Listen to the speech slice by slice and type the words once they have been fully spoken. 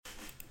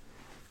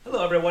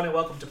Hello, everyone, and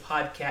welcome to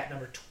Podcat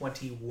number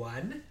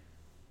 21.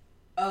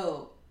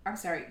 Oh, I'm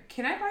sorry.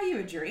 Can I buy you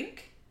a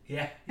drink?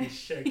 Yeah, you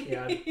sure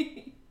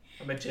can.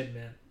 I'm a gin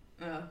man.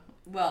 Oh,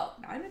 well,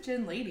 I'm a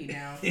gin lady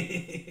now.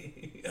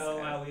 Oh,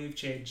 wow, we've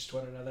changed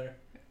one another.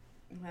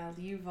 Well,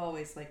 you've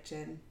always liked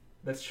gin.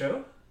 That's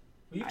true.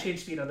 We've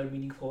changed me in other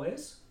meaningful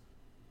ways.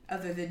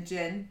 Other than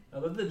gin?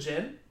 Other than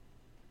gin,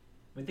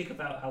 I mean, think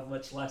about how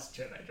much less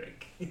gin I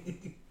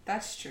drink.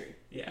 That's true.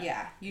 Yeah.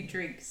 Yeah, you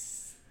drink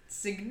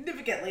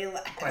significantly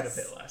less. Quite a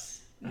bit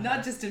less.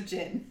 Not just of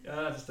gin.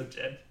 Just of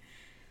gin.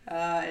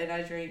 And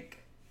I drink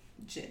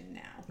gin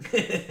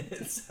now.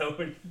 So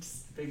we're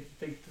just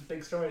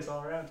big stories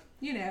all around.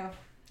 You know,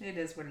 it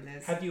is what it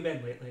is. How have you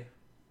been lately?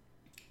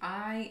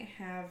 I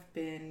have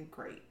been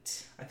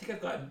great. I think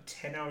I've gotten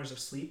 10 hours of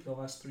sleep the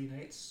last 3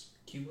 nights,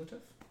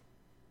 cumulative.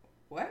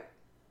 What?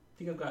 I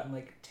think I've gotten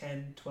like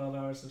 10, 12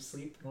 hours of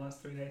sleep in the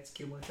last 3 nights,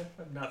 cumulative.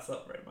 I've not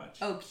slept very much.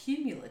 Oh,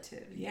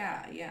 cumulative.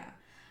 Yeah.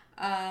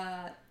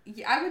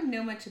 I wouldn't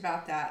know much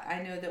about that.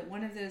 I know that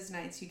one of those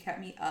nights you kept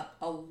me up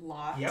a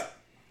lot. Yep.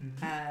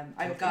 Mm-hmm.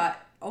 I've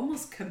got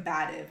almost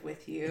combative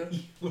with you.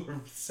 You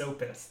were so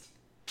pissed.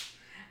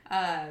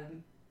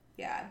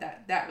 Yeah,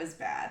 that was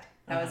bad.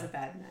 That was a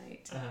bad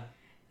night.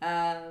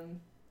 And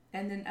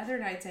then other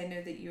nights I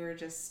know that you were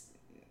just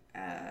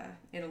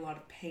in a lot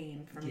of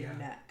pain from your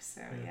neck.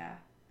 So yeah.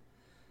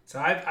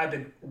 So I've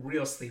been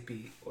real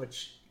sleepy,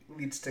 which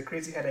leads to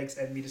crazy headaches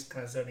and me just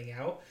kind of zoning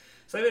out.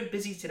 So I've been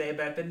busy today,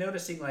 but I've been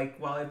noticing like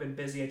while I've been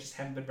busy, I just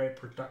haven't been very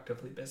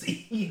productively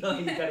busy. You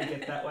gotta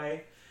get that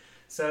way.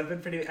 So I've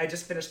been I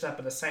just finished up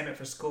an assignment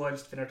for school. I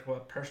just finished a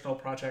personal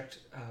project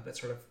that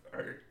sort of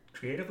are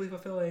creatively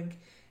fulfilling,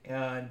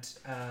 and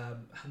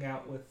hung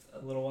out with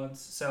little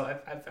ones. So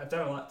I've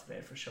done a lot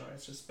today for sure.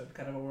 It's just been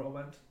kind of a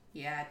whirlwind.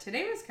 Yeah,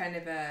 today was kind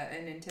of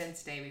an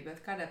intense day. We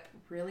both got up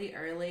really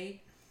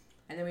early,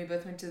 and then we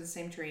both went to the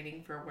same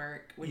training for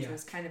work, which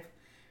was kind of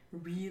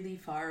really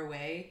far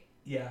away.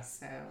 Yeah.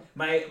 So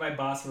my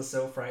boss was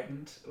so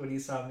frightened when he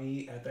saw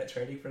me at that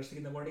training first thing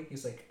in the morning.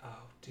 He's like,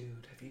 "Oh,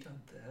 dude, have you done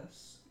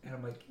this?" And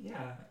I'm like,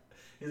 "Yeah."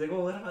 He's like,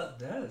 "Well, what about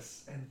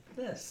this and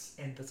this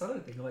other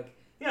thing?" I'm like,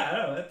 "Yeah, I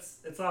know.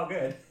 It's all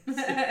good."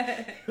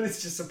 I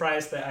was just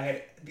surprised that I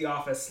had the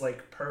office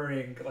like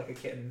purring like a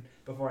kitten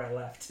before I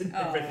left and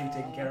everything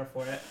taken care of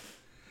for it.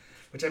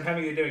 Which I'm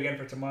having to do again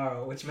for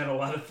tomorrow, which meant a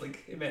lot of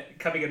it meant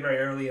coming in very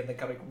early and then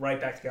coming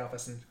right back to the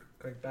office and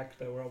going back to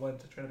the whirlwind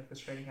to try to make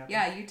this training happen.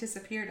 Yeah, you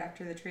disappeared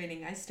after the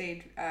training. I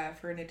stayed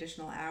for an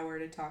additional hour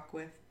to talk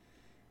with.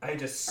 I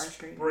just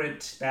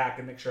sprint back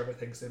and make sure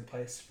everything's in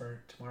place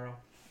for tomorrow.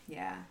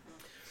 Yeah.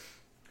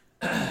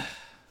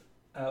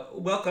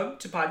 Welcome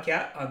to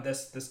Podcat on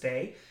this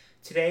day.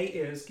 Today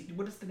is,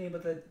 what is the name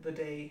of the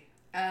day?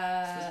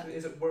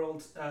 Is it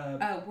World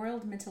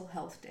Mental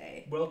Health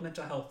Day. World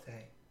Mental Health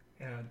Day,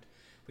 and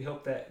we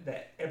hope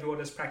that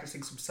everyone is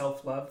practicing some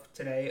self-love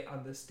today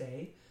on this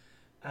day.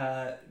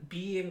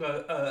 Being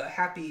a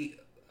happy,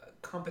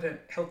 competent,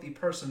 healthy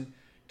person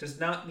does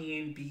not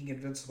mean being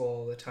invincible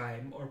all the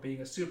time or being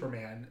a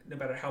Superman, no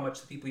matter how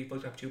much the people you've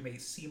looked up to may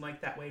seem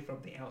like that way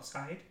from the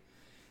outside.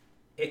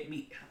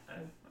 I'm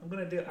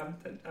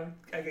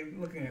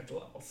looking at the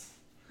levels.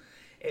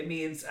 It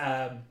means,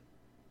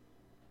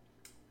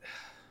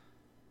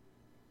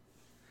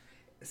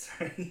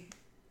 sorry,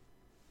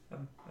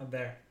 I'm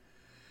there.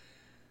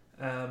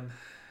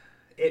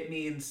 It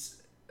means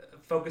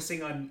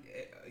focusing on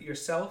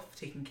yourself,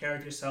 taking care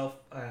of yourself,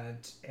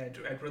 and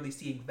really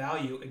seeing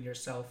value in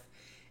yourself,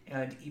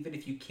 and even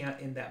if you can't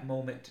in that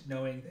moment,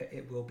 knowing that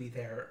it will be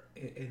there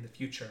in the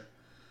future.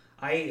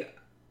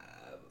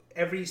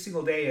 Every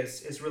single day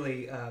is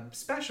really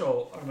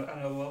special on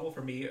a level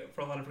for me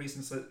for a lot of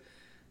reasons that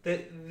there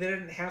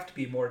didn't have to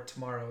be more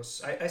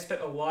tomorrows. I spent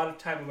a lot of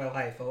time in my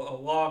life, a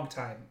long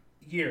time,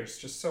 years,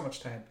 just so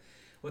much time,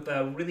 with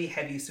a really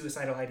heavy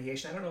suicidal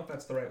ideation. I don't know if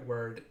that's the right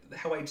word.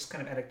 How I just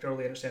kind of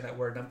anecdotally understand that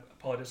word, and I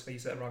apologize if I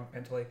use that wrong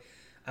mentally.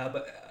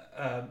 Or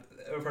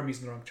if I'm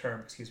using the wrong term,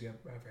 excuse me, I'm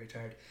very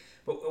tired.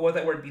 But what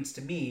that word means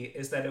to me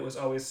is that it was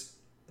always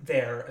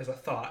there as a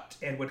thought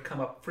and would come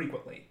up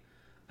frequently.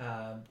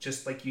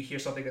 Just like you hear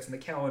something that's in the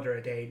calendar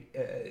a day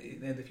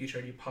in the future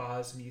and you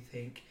pause and you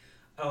think,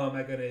 oh, am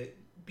I going to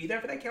be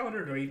there for that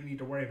calendar, or do I even need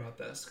to worry about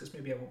this? Because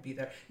maybe I won't be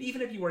there.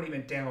 Even if you weren't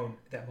even down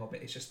that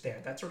moment, it's just there.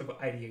 That's sort of what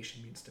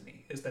ideation means to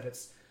me, is that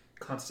it's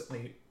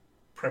constantly,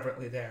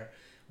 prevalently there,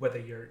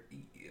 whether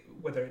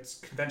it's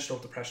conventional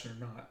depression or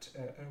not.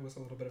 It was a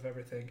little bit of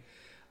everything.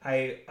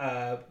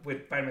 I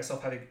would find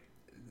myself having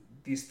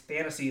these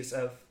fantasies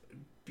of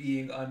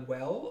being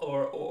unwell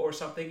or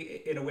something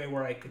in a way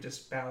where I could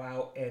just bow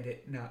out and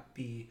it not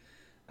be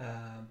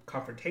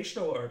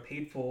confrontational or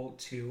painful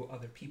to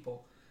other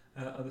people.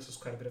 This was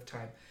quite a bit of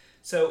time.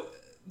 So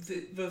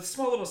the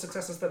small little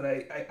successes that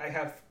I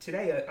have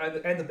today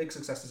and the big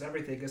successes,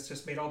 everything is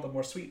just made all the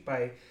more sweet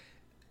by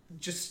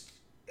just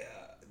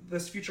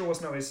this future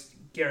wasn't always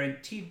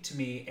guaranteed to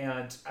me,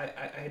 and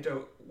I had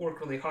to work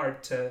really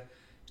hard to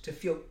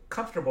feel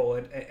comfortable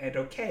and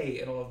okay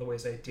in all of the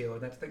ways I do,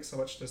 and that's thanks so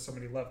much to so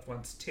many loved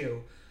ones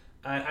too.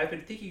 I've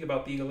been thinking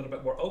about being a little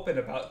bit more open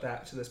about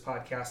that to this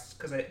podcast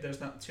because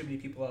there's not too many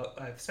people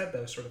I've said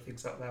those sort of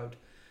things out loud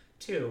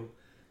to.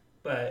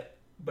 But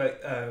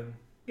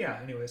yeah,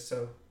 anyways,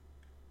 so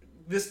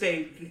this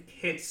day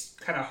hits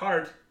kind of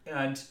hard,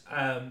 and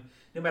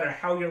no matter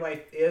how your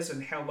life is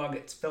and how long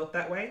it's felt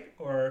that way,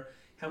 or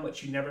how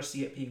much you never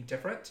see it being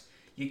different,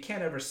 you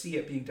can't ever see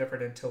it being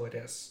different until it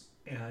is.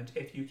 And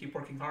if you keep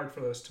working hard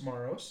for those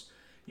tomorrows,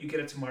 you get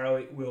a tomorrow,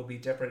 it will be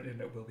different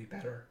and it will be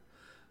better.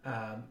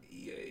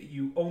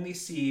 You only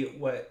see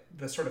what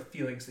the sort of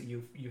feelings that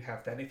you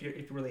have then. If you're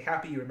really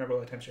happy, you remember all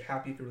the times you're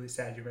happy. If you're really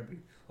sad, you remember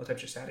all the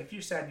times you're sad. If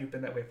you're sad and you've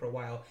been that way for a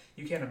while,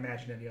 you can't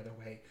imagine any other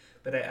way.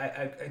 But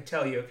I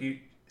tell you, if you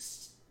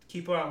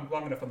keep on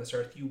long enough on this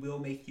earth, you will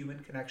make human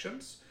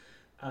connections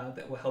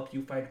that will help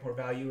you find more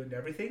value in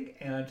everything,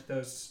 and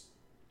those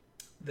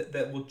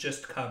that will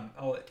just come.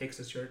 All it takes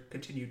is your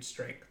continued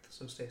strength.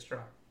 So stay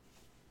strong.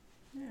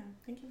 Yeah,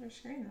 thank you for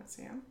sharing that,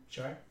 Sam.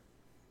 Sure.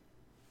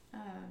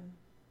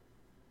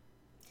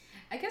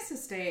 I guess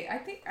this day,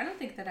 I don't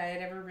think that I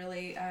had ever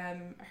really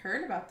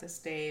heard about this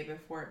day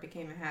before it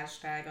became a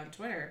hashtag on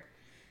Twitter.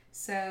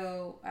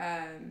 So,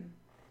 I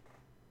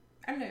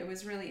don't know, it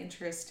was really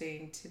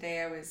interesting.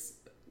 Today I was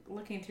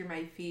looking through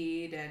my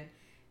feed and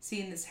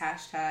seeing this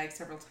hashtag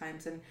several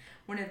times, and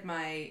one of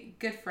my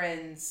good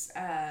friends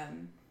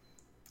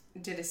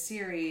did a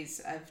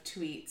series of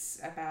tweets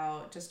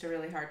about just a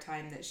really hard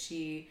time that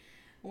she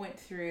went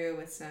through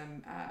with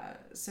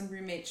some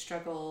roommate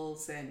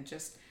struggles and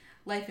just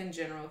life in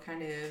general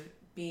kind of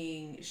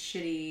being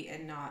shitty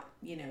and not,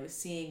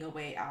 seeing a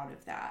way out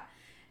of that.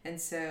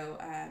 And so,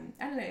 I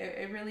don't know,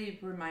 it really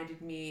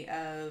reminded me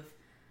of,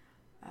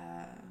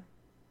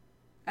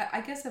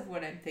 I guess of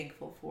what I'm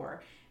thankful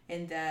for,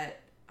 in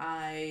that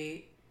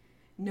I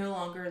no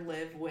longer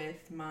live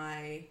with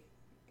my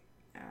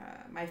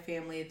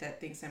family that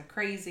thinks I'm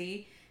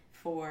crazy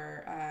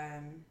for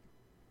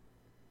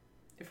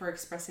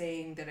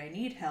expressing that I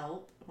need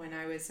help. When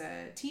I was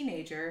a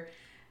teenager,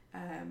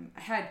 I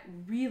had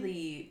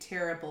really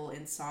terrible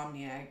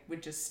insomnia. I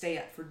would just stay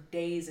up for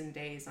days and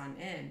days on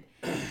end.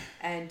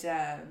 And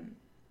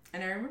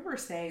I remember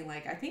saying,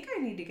 like, I think I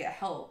need to get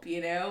help,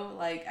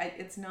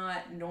 it's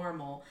not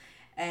normal.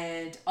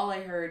 And all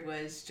I heard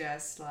was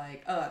just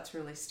like, oh, that's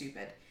really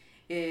stupid.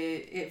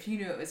 If you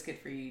knew it was good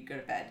for you, you'd go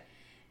to bed.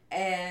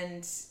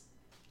 And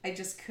I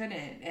just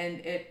couldn't.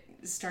 And it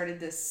started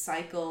this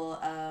cycle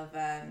of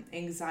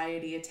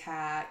anxiety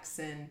attacks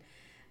and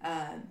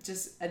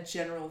just a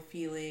general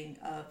feeling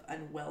of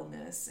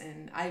unwellness.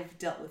 And I've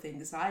dealt with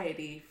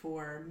anxiety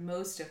for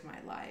most of my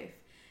life.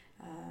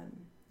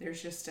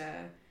 There's just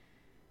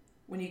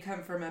when you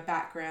come from a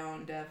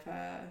background of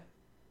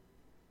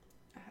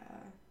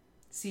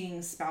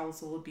seeing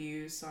spousal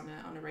abuse on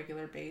a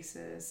regular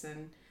basis,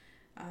 and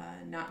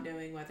not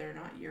knowing whether or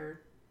not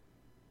your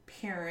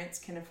parents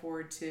can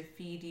afford to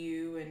feed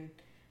you and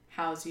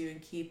house you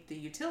and keep the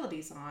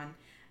utilities on,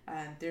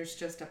 there's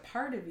just a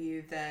part of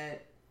you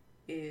that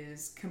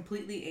is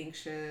completely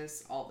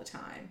anxious all the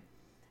time.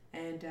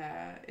 And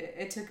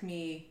it took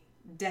me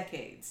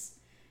decades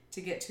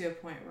to get to a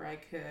point where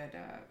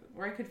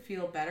I could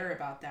feel better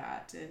about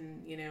that,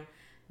 and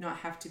not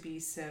have to be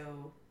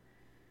so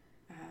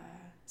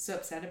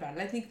upset about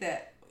it. I think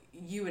that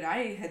you and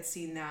I had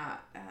seen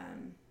that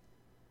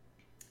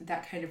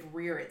that kind of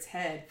rear its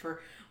head for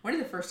one of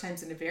the first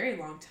times in a very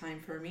long time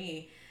for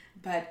me.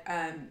 But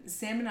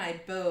Sam and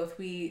I both,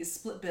 we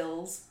split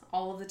bills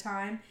all of the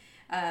time.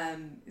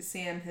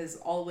 Sam has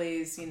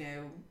always,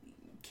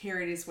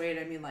 carried his weight.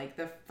 I mean, like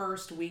the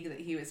first week that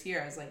he was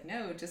here, I was like,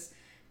 no, just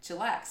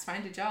chillax,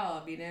 find a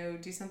job,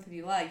 do something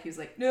you like. He was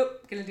like,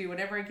 nope, gonna do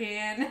whatever I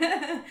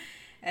can.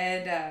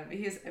 And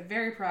he was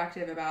very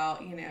proactive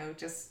about,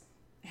 just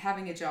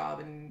having a job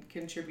and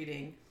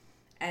contributing.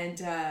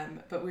 And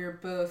but we were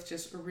both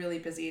just really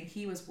busy, and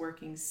he was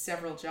working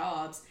several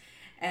jobs.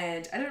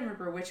 And I don't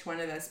remember which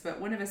one of us, but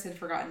one of us had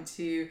forgotten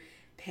to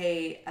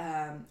pay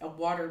a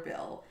water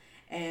bill,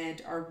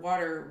 and our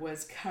water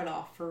was cut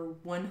off for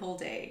one whole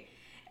day.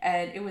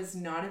 And it was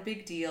not a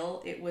big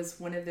deal. It was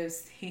one of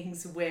those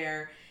things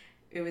where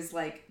it was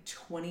like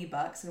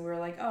 $20, and we were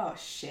like, oh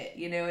shit,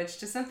 it's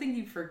just something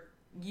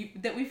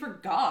that we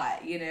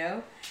forgot,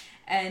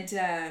 And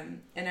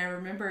I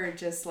remember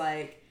just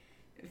like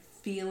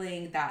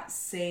feeling that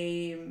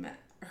same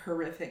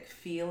horrific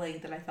feeling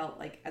that I felt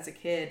like as a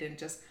kid, and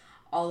just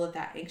all of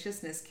that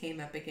anxiousness came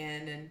up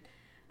again,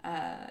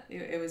 and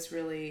it was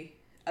really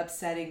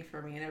upsetting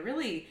for me. And it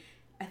really,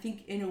 I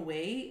think in a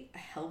way,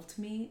 helped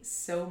me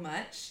so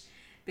much,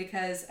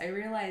 because I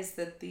realized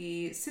that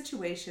the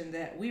situation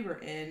that we were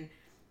in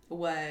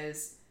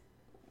was,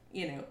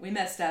 we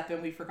messed up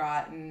and we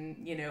forgot,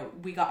 and,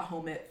 we got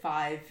home at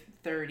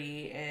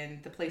 5:30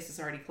 and the place was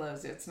already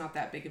closed. It's not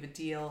that big of a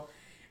deal.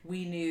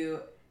 We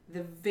knew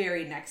the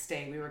very next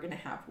day we were going to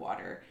have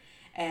water.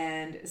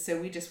 And so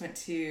we just went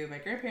to my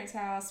grandparents'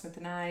 house, spent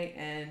the night,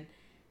 and,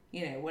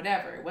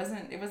 whatever. It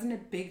wasn't a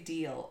big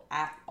deal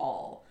at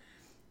all.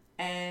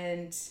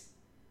 And,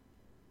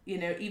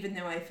 even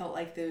though I felt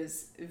like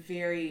those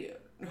very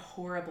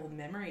horrible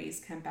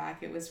memories come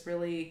back, it was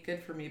really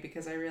good for me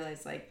because I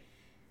realized, like,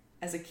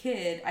 as a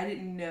kid, I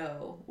didn't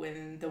know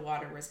when the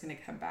water was going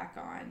to come back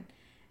on.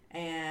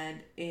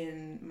 And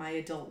in my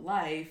adult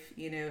life,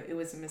 it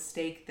was a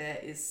mistake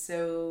that is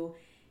so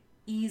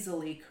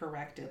easily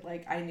corrected.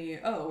 Like, I knew,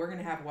 oh, we're going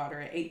to have water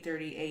at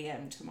 8:30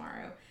 a.m.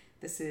 tomorrow.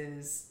 This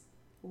is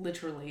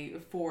literally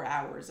 4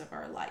 hours of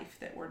our life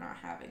that we're not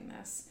having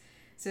this.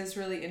 So it's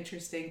really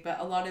interesting.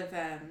 But a lot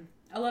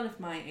of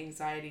my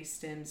anxiety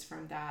stems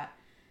from that,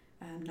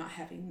 not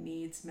having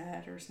needs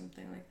met or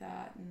something like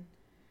that. And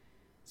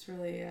it's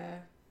really,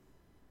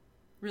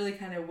 really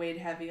kind of weighed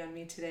heavy on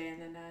me today.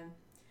 And then,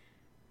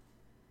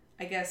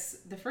 I guess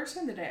the first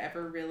time that I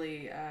ever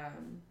really,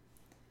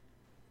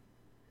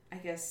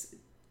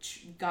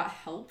 got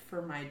help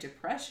for my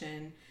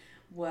depression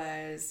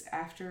was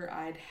after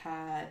I'd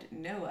had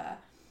Noah,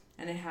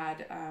 and I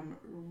had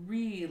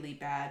really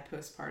bad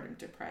postpartum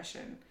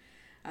depression,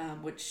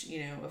 which,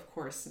 of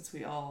course, since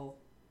we all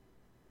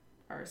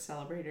are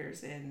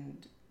celebrators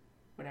and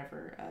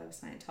whatever of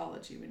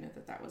Scientology, we know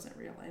that wasn't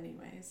real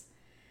anyways.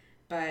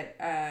 But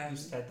you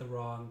said the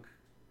wrong,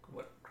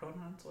 what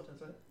pronouns? What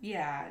is it?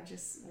 Yeah,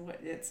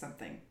 it's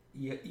something.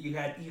 You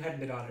hadn't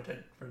been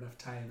audited for enough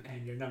time,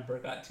 and your number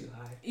got too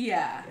high.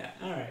 Yeah. Yeah.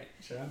 All right.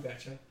 Sure, I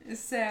gotcha.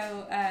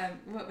 So,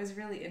 what was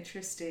really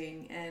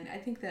interesting, and I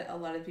think that a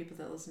lot of people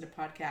that listen to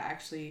podcast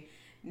actually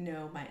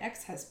know my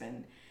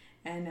ex-husband,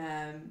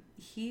 and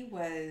he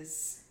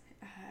was,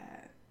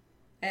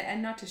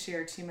 and not to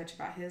share too much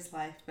about his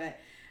life, but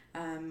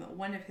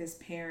one of his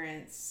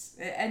parents,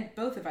 and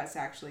both of us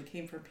actually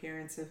came from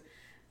parents of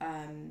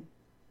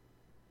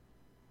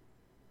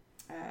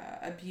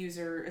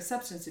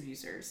substance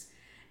abusers.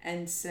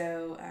 And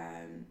so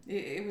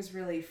it was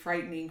really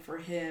frightening for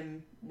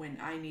him when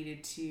I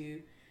needed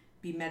to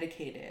be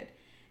medicated.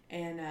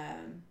 And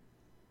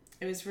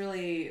it was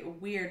really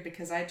weird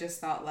because I just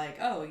thought, like,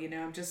 oh,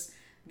 I'm just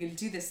going to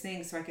do this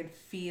thing so I can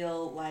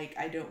feel like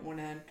I don't want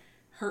to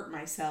hurt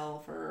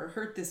myself or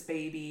hurt this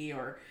baby,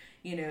 or,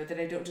 that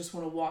I don't just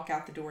want to walk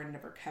out the door and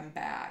never come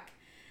back.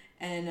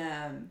 And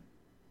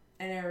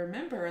I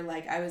remember,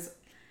 like,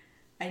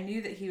 I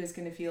knew that he was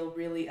going to feel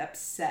really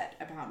upset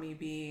about me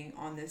being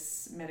on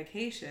this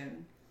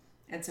medication.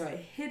 And so I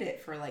hid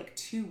it for like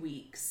 2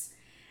 weeks.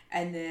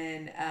 And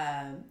then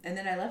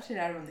I left it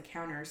out on the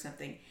counter or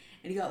something.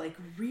 And he got like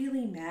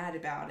really mad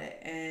about it.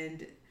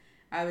 And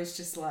I was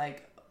just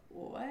like,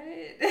 what?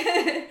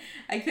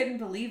 I couldn't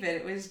believe it.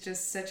 It was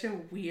just such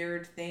a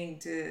weird thing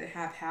to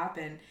have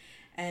happen.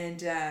 And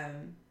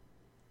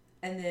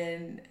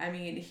then, I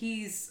mean,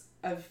 he's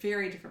a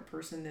very different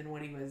person than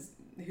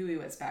who he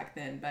was back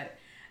then. But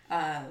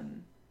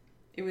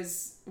it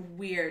was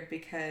weird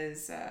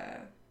because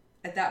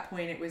at that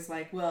point it was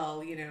like,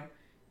 well,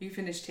 you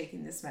finished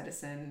taking this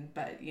medicine,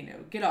 but,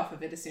 get off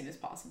of it as soon as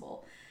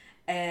possible.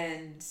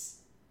 And,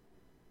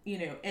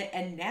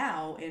 and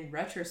now in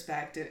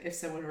retrospect, if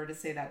someone were to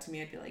say that to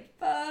me, I'd be like,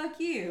 fuck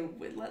you.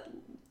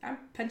 I'm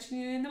punching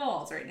you in the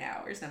balls right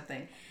now or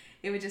something.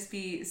 It would just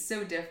be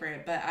so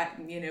different. But,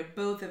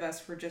 both of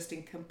us were just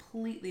in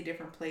completely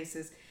different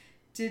places,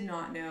 did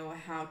not know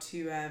how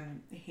to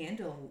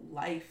handle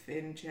life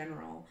in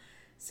general.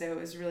 So it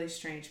was really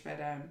strange. But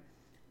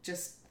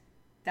just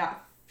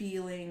that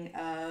feeling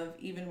of,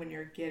 even when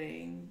you're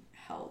getting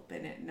help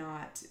and it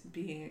not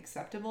being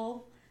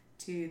acceptable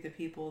to the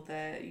people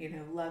that,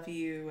 love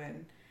you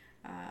and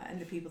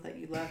the people that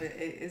you love, it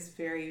is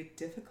very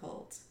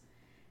difficult.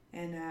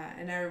 And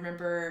I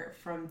remember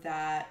from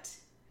that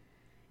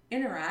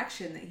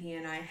interaction that he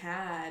and I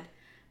had,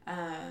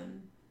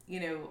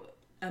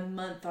 a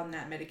month on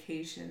that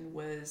medication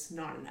was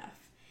not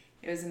enough.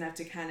 It was enough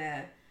to kind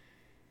of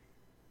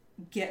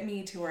get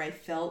me to where I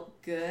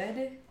felt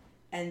good,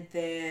 and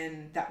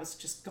then that was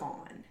just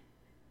gone.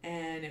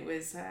 And it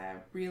was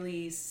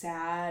really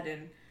sad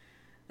and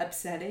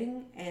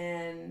upsetting,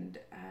 and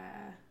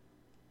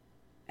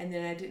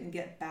then I didn't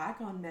get back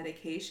on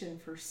medication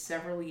for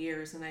several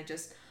years, and I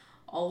just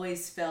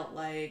always felt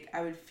like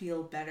I would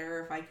feel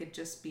better if I could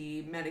just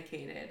be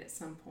medicated at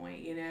some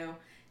point,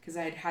 because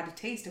I'd had a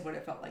taste of what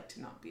it felt like to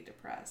not be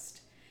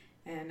depressed.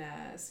 And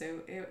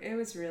so it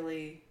was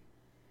really,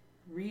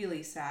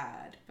 really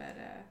sad. But,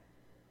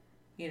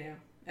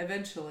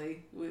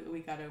 eventually we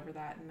got over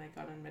that, and I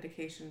got on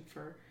medication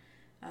for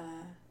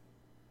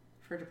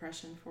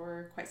depression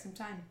for quite some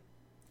time.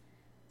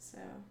 So.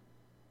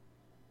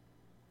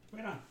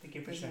 Right on. Thank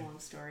you for sharing. It's a long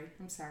story.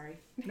 I'm sorry.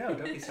 No,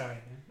 don't be sorry.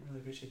 I really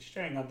appreciate you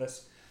sharing on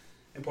this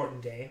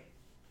important day.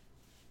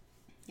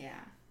 Yeah.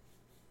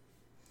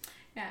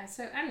 Yeah,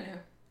 so I don't know.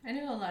 I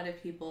know a lot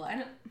of people. I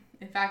don't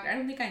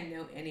think I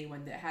know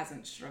anyone that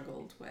hasn't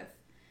struggled with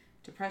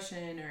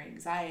depression or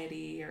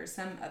anxiety or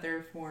some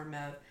other form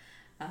of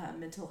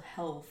mental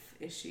health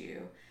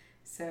issue.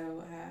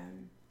 So,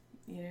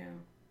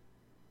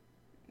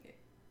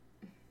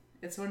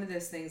 it's one of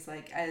those things,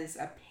 like, as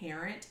a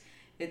parent,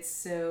 it's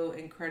so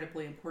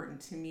incredibly important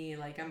to me.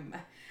 Like, I'm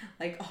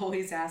like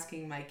always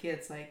asking my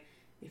kids, like,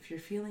 if you're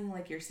feeling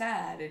like you're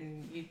sad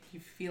and you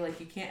feel like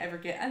you can't ever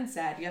get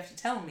unsad, you have to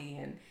tell me.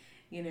 And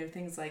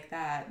things like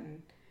that.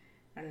 And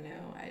I don't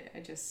know, I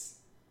just,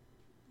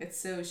 it's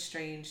so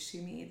strange to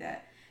me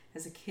that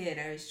as a kid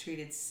I was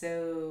treated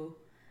so,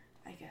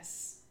 I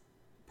guess,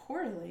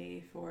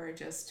 poorly for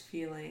just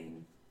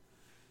feeling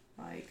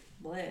like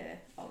bleh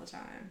all the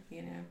time,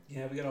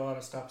 Yeah, we got a lot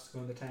of stops to go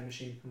in the time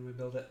machine when we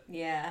build it.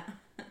 Yeah.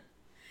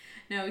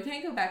 No, we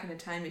can't go back in a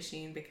time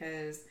machine,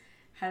 because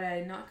had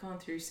I not gone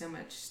through so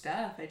much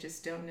stuff, I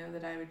just don't know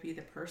that I would be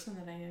the person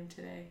that I am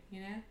today,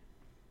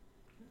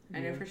 I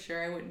know for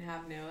sure I wouldn't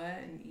have Noah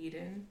and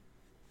Eden.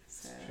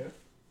 So. Sure.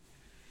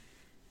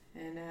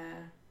 And,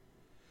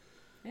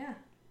 yeah.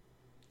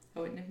 I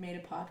wouldn't have made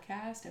a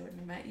podcast. I wouldn't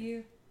have met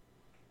you.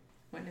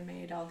 Wouldn't have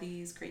made all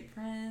these great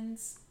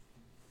friends.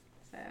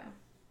 So.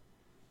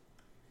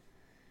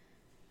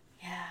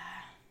 Yeah.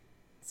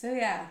 So,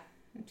 yeah.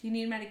 If you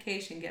need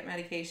medication, get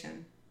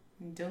medication.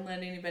 Don't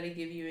let anybody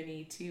give you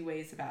any two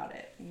ways about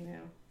it,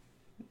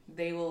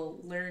 They will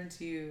learn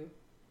to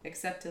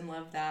accept and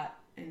love that.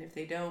 And if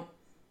they don't,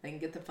 they can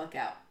get the fuck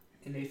out.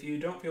 And if you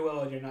don't feel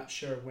well and you're not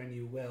sure when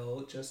you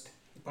will, just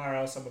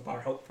borrow some of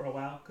our hope for a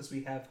while, because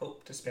we have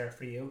hope to spare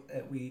for you.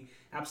 We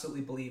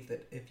absolutely believe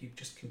that if you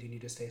just continue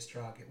to stay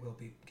strong, it will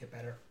get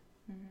better.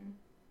 Mm-hmm.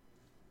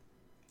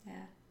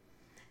 Yeah.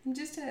 I'm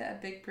just a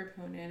big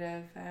proponent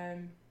of,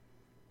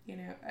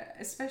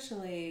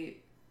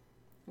 especially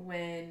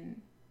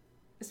when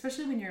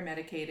you're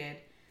medicated,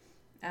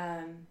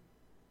 and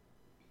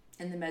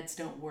the meds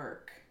don't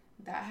work.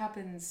 That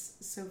happens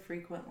so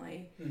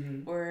frequently,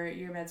 mm-hmm. or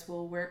your meds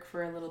will work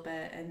for a little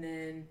bit and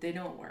then they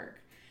don't work.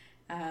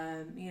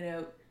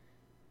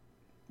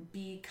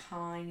 Be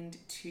kind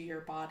to your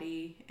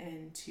body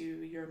and to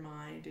your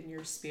mind and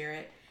your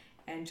spirit,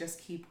 and just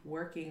keep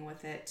working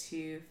with it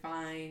to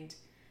find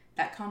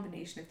that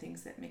combination of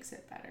things that makes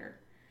it better.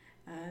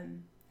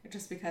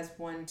 Just because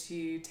 1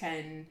 to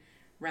 10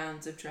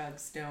 rounds of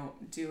drugs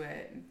don't do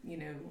it,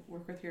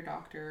 work with your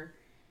doctor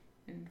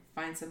and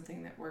find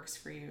something that works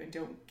for you, and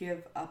don't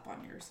give up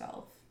on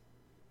yourself.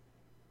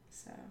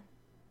 So.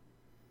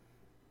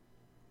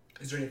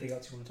 Is there anything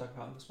else you want to talk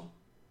about in this one?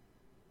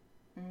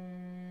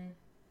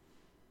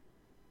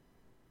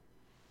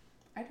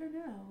 I don't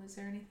know. Is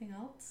there anything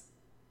else?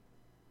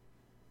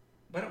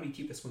 Why don't we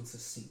keep this one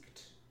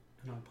succinct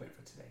and on point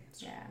for today?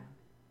 Yeah.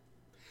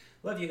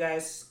 Love you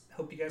guys.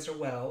 Hope you guys are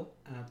well.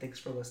 Thanks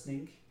for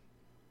listening.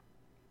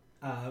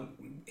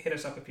 Hit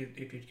us up if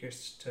you're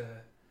curious to,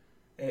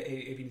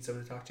 if you need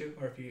someone to talk to,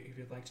 or if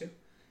you'd like to,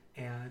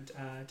 and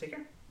take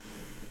care.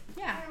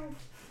 Yeah.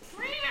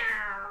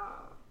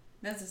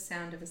 That's the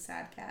sound of a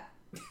sad cat.